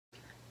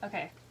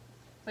Okay.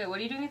 Wait, what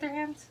are you doing with your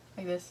hands?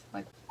 Like this.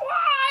 Like,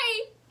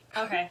 why?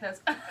 Okay,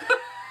 that's...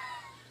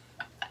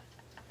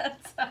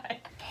 that's fine.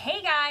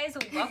 Hey guys,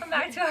 welcome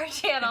back to our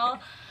channel.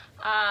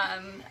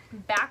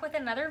 Back with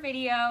another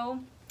video.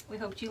 We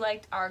hoped you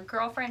liked our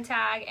girlfriend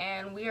tag,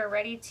 and we are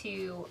ready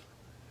to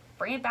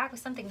bring it back with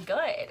something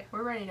good.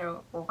 We're ready to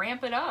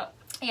ramp it up.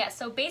 Yeah,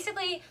 so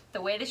basically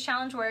the way this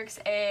challenge works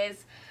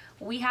is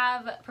we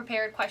have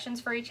prepared questions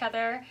for each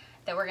other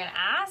that we're gonna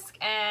ask,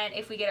 and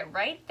if we get it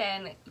right,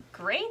 then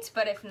great,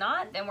 but if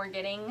not, then we're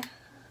getting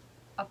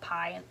a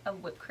pie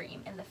of whipped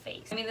cream in the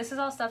face. I mean, this is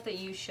all stuff that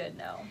you should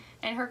know.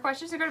 And her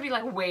questions are gonna be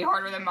like way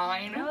harder than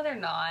mine. No, they're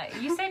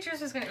not. You said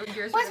yours was gonna...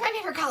 What's my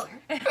favorite color?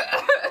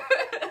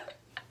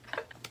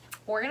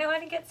 We're gonna go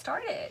ahead and get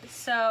started.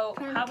 So,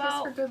 how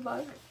about... for good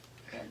luck?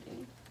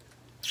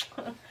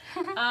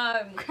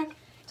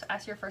 To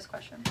ask your first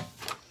question.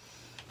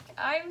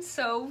 I'm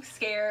so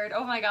scared.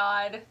 Oh my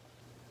god.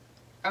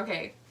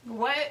 Okay,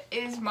 what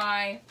is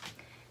my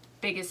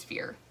biggest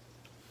fear?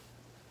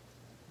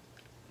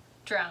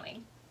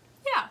 Drowning.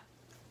 Yeah.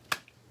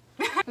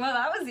 Well,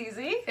 that was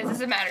easy. It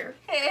doesn't matter.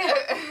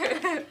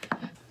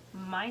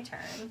 My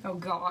turn. Oh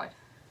god.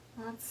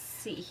 Let's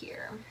see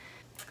here.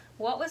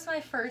 What was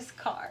my first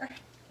car?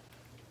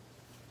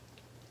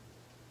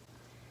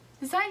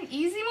 Is that an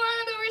easy one?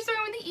 I thought we were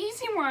starting with the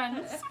easy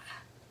ones.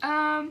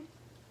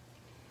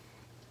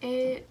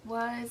 It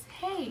was,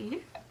 hey,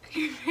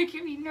 you're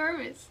making me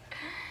nervous.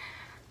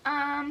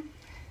 I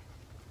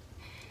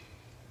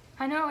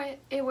know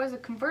it was a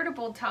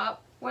convertible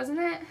top, wasn't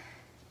it?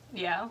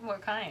 Yeah,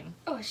 what kind?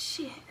 Oh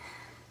shit.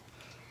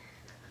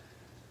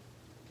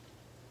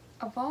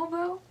 A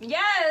Volvo?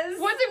 Yes!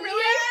 Was it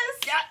really?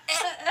 Yes!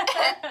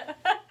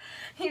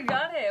 You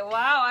got it.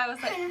 Wow, I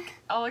was like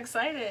all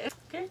excited.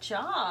 Good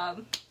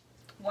job.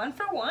 1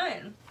 for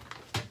 1.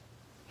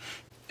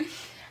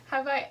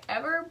 Have I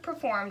ever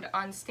performed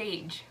on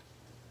stage?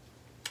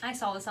 I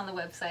saw this on the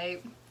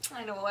website.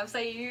 I know what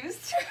website you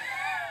used.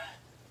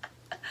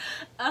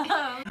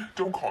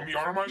 Don't call me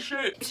out on my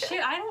shit. Shit,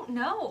 I don't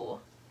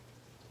know.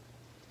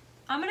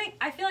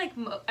 I feel like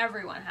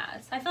everyone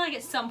has. I feel like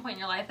at some point in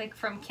your life, like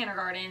from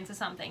kindergarten to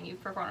something,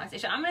 you've performed on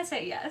stage. I'm gonna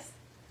say yes.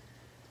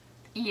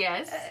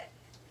 Yes.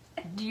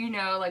 Do you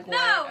know like what?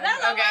 No,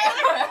 that's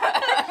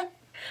okay.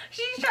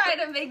 She's trying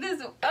to make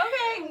this,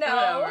 okay,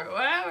 no.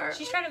 Whatever.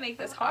 She's trying to make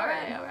this hard.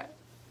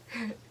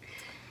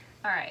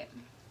 Alright.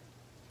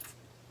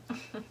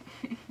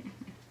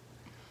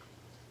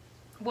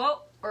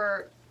 Well,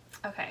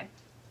 okay.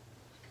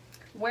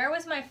 Where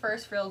was my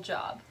first real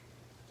job?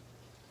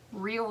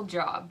 Real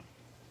job.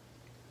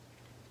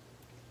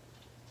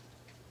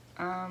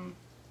 I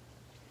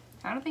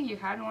don't think you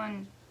had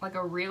one, like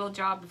a real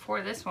job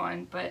before this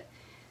one, but...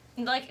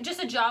 Like,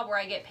 just a job where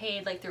I get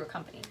paid, like, through a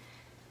company.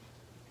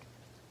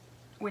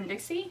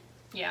 Winn-Dixie?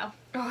 Yeah.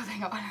 Oh,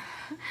 thank God.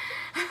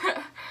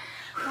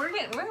 We're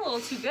a little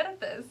too good at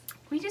this.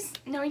 We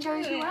just know each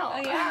other too well.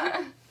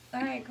 Yeah.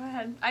 Alright, go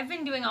ahead. I've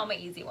been doing all my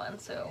easy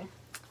ones, so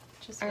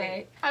just wait.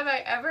 Alright. Have I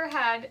ever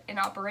had an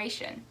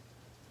operation?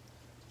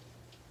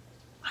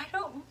 I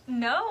don't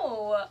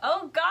know.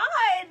 Oh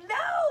God,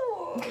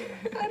 no!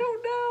 I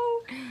don't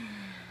know.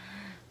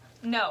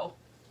 No.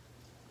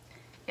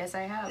 Yes,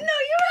 I have. No,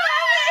 you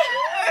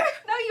haven't!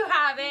 No, you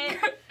haven't.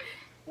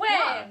 When?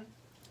 Yeah.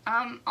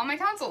 On my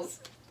tonsils.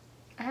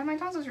 I had my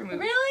tonsils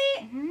removed.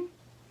 Really? Mm-hmm.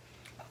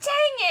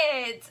 Dang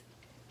it!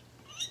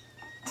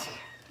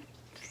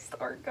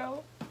 Start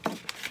go.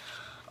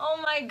 Oh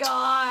my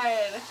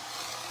god.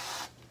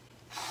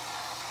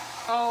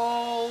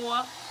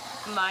 Oh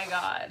my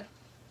god.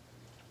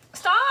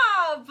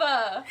 Stop!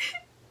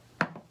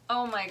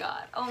 Oh my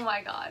god. Oh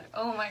my god.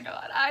 Oh my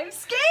god. I'm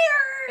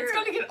scared! It's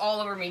gonna get all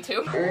over me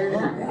too.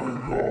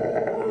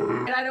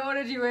 And I don't want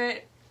to do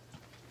it.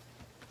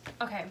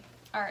 Okay.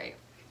 Alright.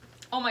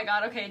 Oh my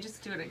god. Okay,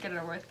 just do it. Get it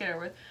over with. Get it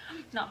over with.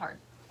 Not hard.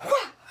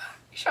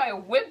 Should I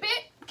whip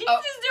it? Can you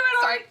just do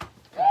it? Sorry.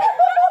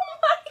 Oh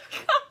my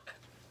god.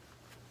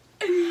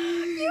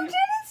 You did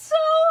it so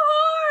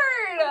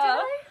hard. Did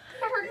I?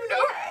 I hurt your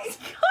nose.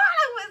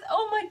 God,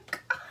 oh my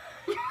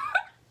god.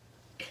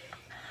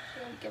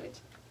 Give it.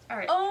 All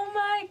right. Oh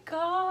my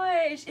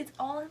gosh. It's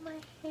all in my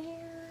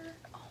hair.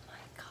 Oh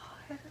my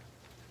god.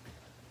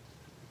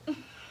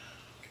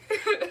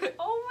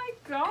 Oh my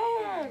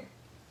god.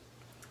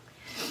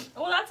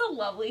 Well, that's a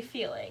lovely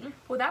feeling.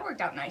 Well, that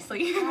worked out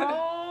nicely.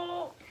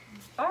 Oh,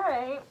 all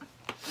right.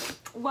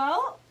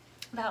 Well,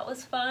 that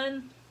was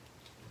fun.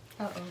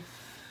 Uh-oh.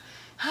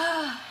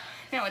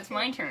 Now it's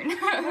my turn.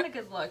 What a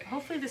good look.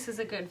 Hopefully this is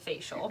a good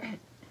facial,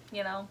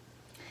 you know?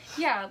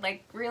 Yeah,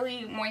 like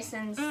really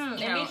moistens, you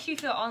It know. makes you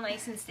feel all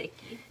nice and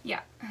sticky.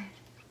 Yeah.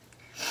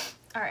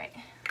 All right.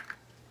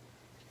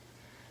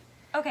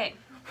 Okay.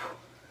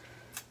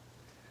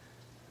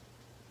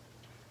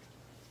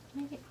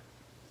 Maybe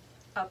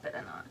up it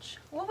a notch.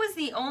 What was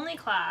the only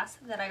class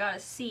that I got a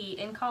C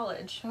in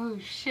college? Oh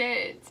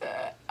shit.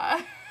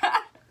 Oh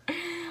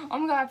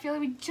my god, I feel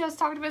like we just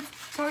talked about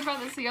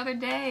this the other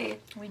day.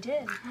 We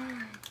did.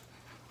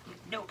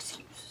 No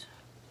excuse.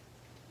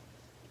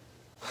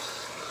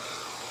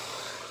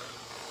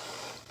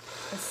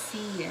 a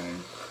C in.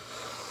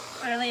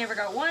 I only ever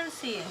got 1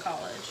 C in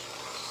college.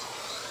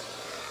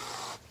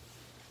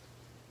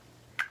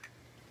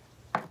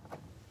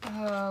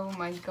 Oh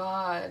my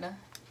god. Can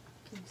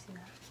you see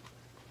that?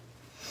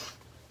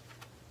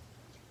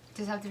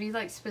 Does it have to be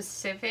like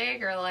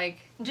specific or like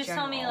Just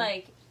tell me general?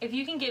 like, if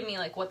you can give me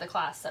like what the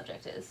class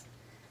subject is.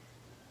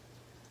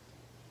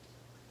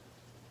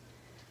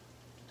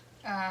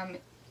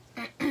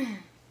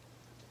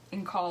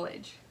 In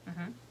college.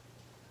 Mm-hmm.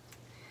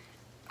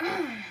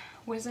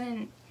 Was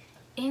in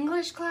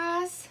English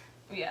class.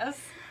 Yes.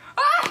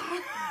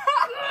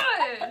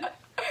 Good!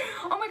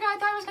 Oh my god, I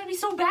thought I was gonna be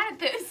so bad at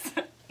this.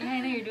 Yeah, I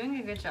know, you're doing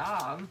a good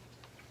job.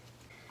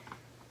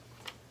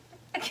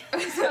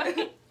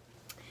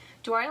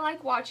 Do I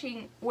like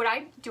watching,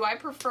 do I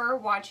prefer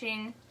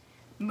watching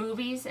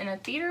movies in a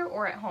theater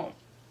or at home?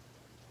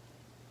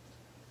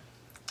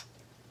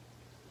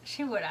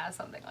 She would ask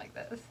something like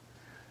this.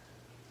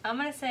 I'm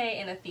gonna say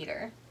in a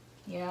theater.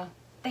 Yeah.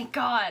 Thank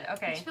God. I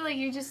Okay. just feel like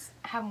you just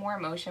have more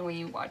emotion when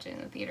you watch it in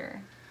the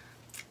theater.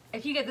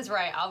 If you get this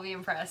right, I'll be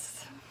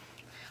impressed.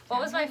 What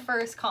was my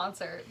first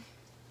concert?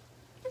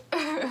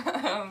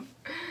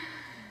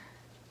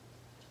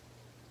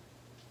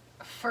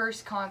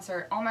 First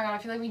concert. Oh my god, I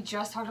feel like we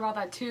just talked about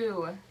that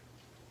too.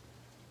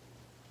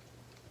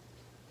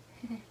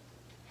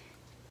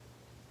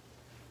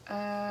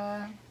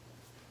 I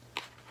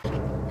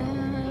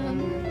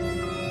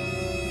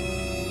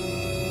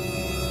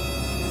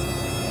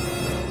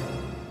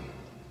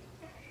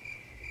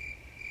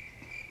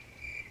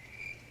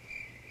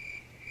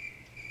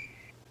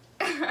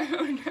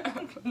don't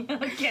know.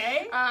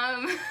 Okay.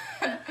 I'm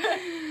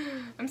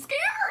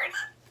scared.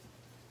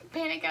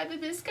 Panic at the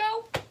Disco.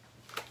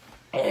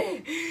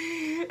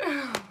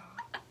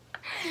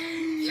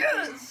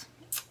 Yes.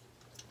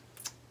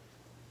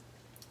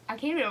 I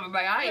can't even open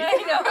my eyes.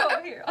 I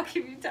know. Here, I'll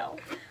give you tell.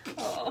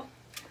 Oh,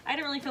 I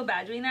didn't really feel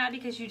bad doing that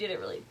because you did it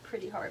really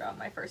pretty hard on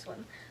my first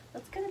one.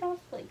 Let's get it off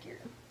like your.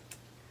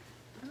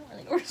 I don't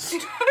really know where to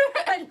start.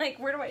 I'm like,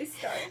 where do I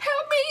start?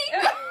 Help me!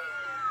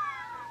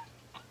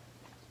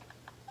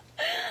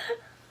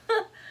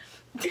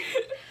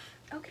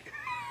 Okay. I'm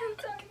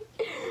sorry.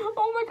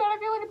 Oh my god, I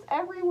feel like it's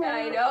everywhere.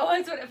 I know,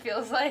 that's what it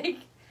feels like.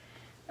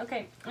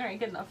 Okay, alright,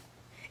 good enough.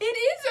 It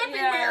is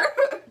everywhere.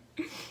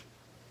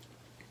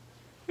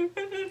 You're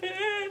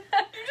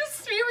just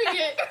spewing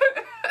it.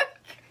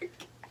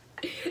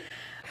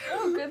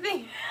 Oh, good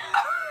thing.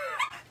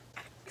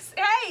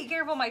 Hey,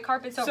 careful, my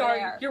carpet's over Sorry,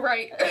 there. you're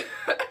right.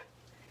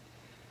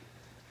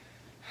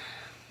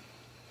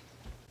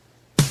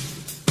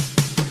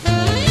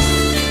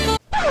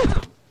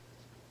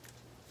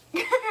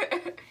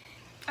 I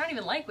don't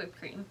even like whipped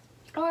cream.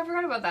 Oh, I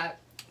forgot about that.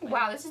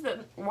 Wow, this is the.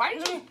 Why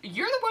did you?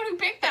 You're the one who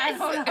picked I this.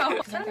 don't know.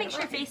 It's gotta make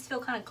your face feel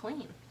kind of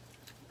clean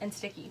and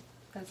sticky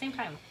at the same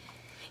time.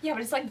 Yeah,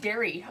 but it's like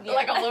berry, Yeah.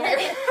 like all over.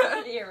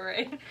 You're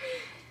right.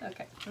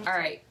 Okay. All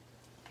right.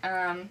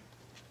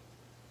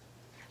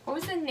 What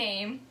was the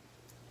name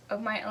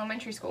of my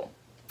elementary school?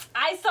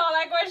 I saw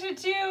that question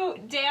too.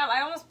 Damn,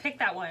 I almost picked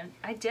that one.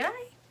 Did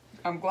I?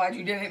 I'm glad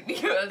you didn't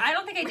because I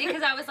don't think I did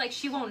because I was like,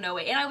 she won't know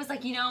it. And I was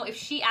like, you know, if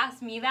she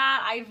asked me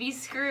that, I'd be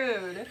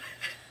screwed.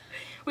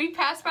 we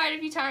passed by it a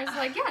few times.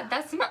 Like, yeah,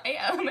 that's my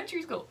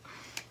elementary school.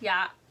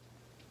 Yeah.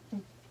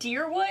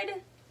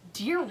 Deerwood?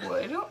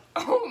 Deerwood.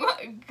 Oh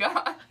my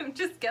god. I'm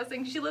just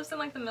guessing. She lives in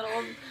like the middle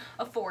of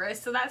a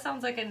forest, so that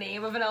sounds like a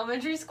name of an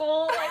elementary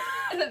school, like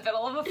in the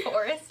middle of a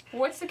forest.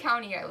 What's the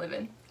county I live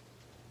in?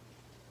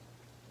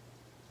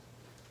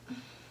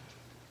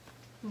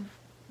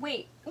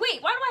 Wait, why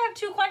do I have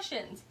 2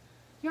 questions?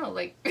 No,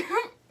 like.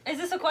 Is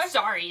this a question?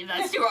 Sorry,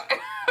 that's too.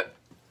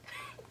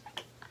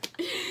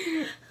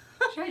 Should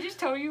I just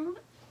tell you?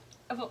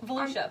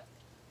 Volusia.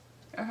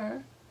 Uh huh.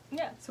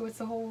 Yeah. So what's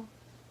the whole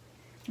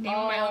name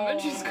of my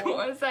elementary school?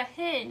 It's a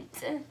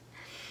hint.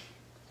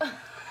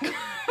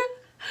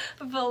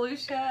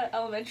 Volusia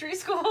Elementary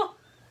School.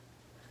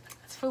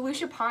 It's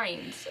Volusia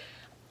Pines.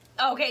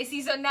 Okay,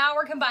 see, so now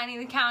we're combining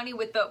the county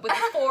with the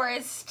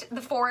forest,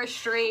 the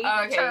forestry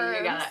Okay, terms.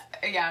 you got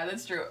it. Yeah,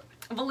 that's true.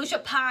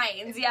 Volusia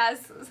Pines,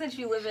 yes, since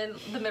you live in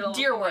the middle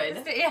Deerwood.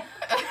 of the forest. Yeah.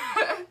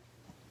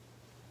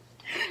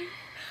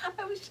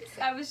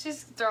 I was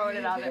just throwing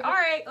it out there. All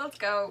right, let's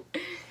go.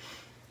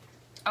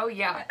 Oh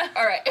yeah.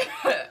 All right.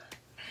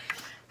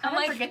 I'm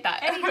like, forget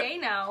that. any day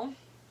now.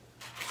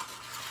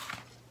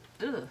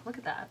 Ugh, look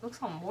at that. It looks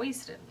all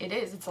moist. It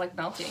is. It's like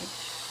melting.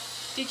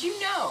 Did you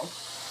know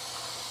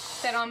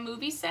that on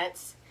movie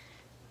sets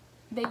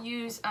they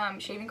use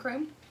shaving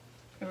cream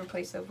in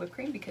place of whipped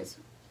cream because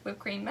whipped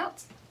cream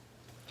melts?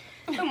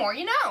 The more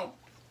you know.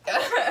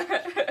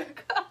 I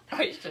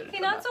should. Okay,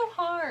 not so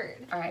hard.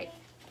 All right.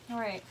 All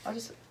right, I'll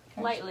just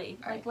lightly,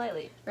 All like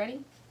lightly. Ready?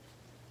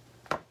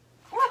 Stop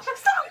lightly.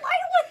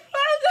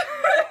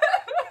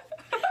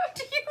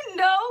 Do you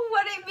know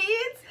what it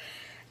means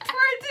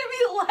for it to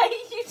be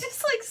light? You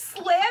just like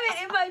slam it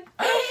in my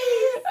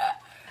face.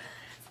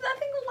 There's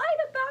nothing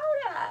light about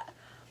it.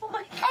 Oh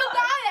my god. Oh,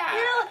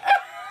 You're like,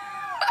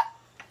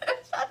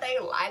 There's nothing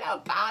light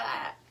about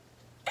it.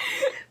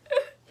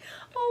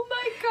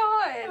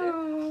 god.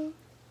 Oh,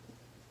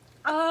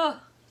 Oh,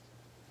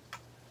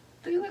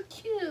 they look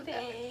cute.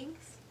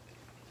 thanks.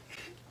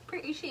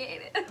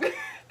 Appreciate it.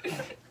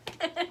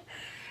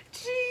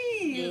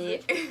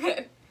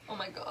 Jeez. Oh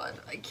my god,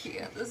 I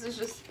can't. This is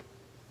just...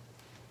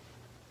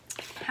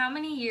 How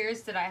many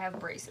years did I have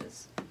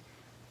braces?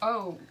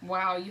 Oh,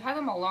 wow, you had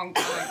them a long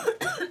time.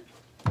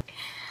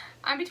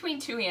 I'm between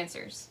two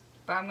answers,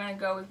 but I'm gonna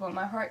go with what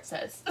my heart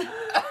says.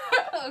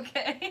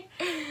 Okay.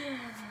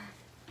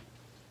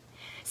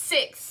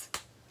 6.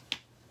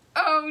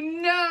 Oh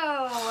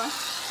no!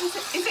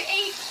 Is it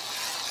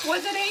 8?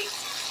 Was it 8?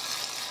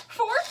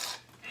 4?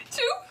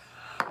 2?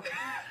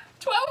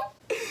 12?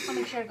 I'll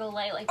make sure to go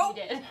light like Oh. you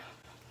did.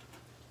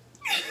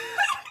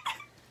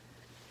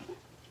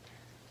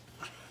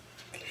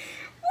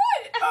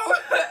 What?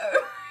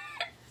 Oh.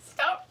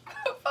 Stop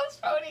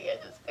postponing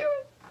it. Just do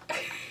it.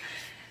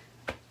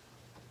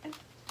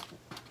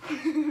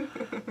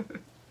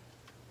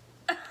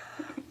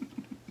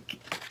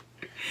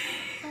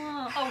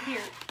 Oh,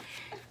 here.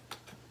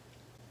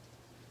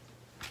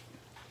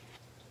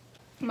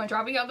 Am I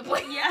dropping out the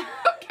plate? Yeah.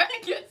 Okay, I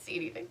can't see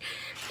anything.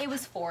 It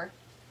was 4.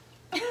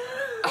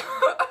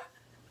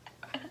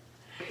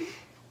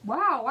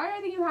 Wow, why do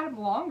I think you had them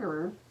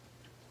longer?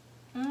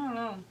 I don't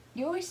know.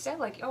 You always said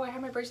like, oh, I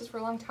had my braces for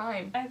a long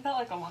time. I felt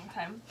like a long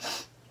time.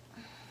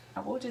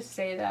 I will just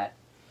say that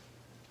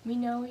we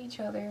know each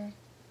other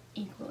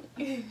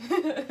equally.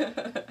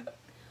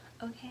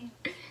 Okay.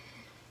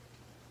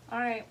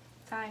 Alright,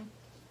 time.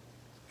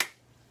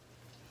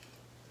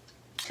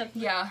 So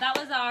Yeah. that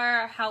was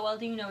our How Well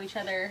Do You Know Each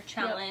Other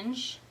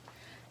challenge.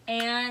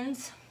 And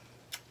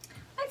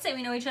I'd say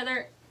we know each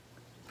other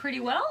pretty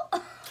well.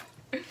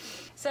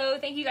 So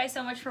thank you guys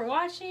so much for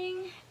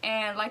watching.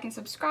 And like and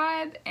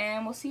subscribe,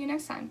 and we'll see you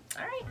next time.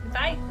 Alright,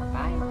 bye.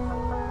 Bye.